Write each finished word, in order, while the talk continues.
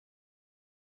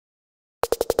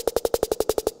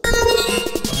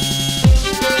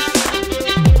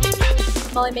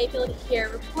Molly Mayfield here,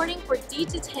 reporting for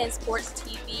DJ10 Sports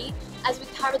TV as we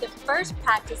cover the first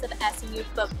practice of SMU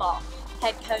football.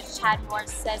 Head coach Chad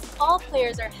Morris says all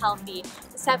players are healthy,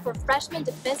 except for freshman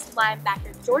defensive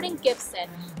linebacker Jordan Gibson,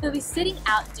 who will be sitting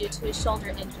out due to his shoulder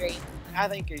injury. I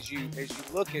think as you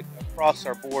look at across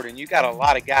our board, and you got a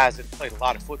lot of guys that played a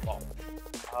lot of football,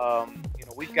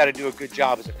 we've got to do a good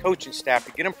job as a coaching staff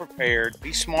to get them prepared,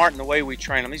 be smart in the way we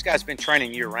train them. These guys have been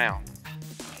training year round,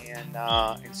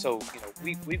 and so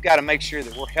we've got to make sure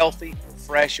that we're healthy, we're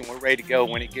fresh, and we're ready to go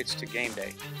when it gets to game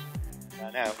day.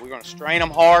 Now we're going to strain them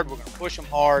hard, we're going to push them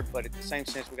hard, but at the same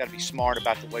sense, we've got to be smart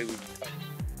about the way we cover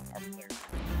our players.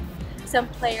 Some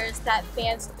players that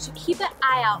fans should keep an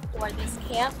eye out for this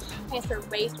camp: transfer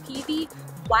Rafe Peavy,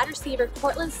 wide receiver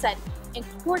Cortland Sutton, and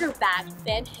quarterback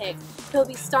Ben Hicks, who will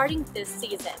be starting this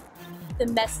season. The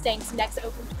Mustangs' next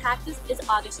open practice is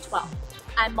August 12th.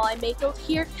 I'm Molly Mayfield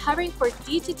here covering for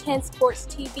DJ10 Sports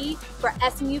TV for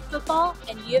SMU football,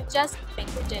 and you have just been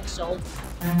credentialed.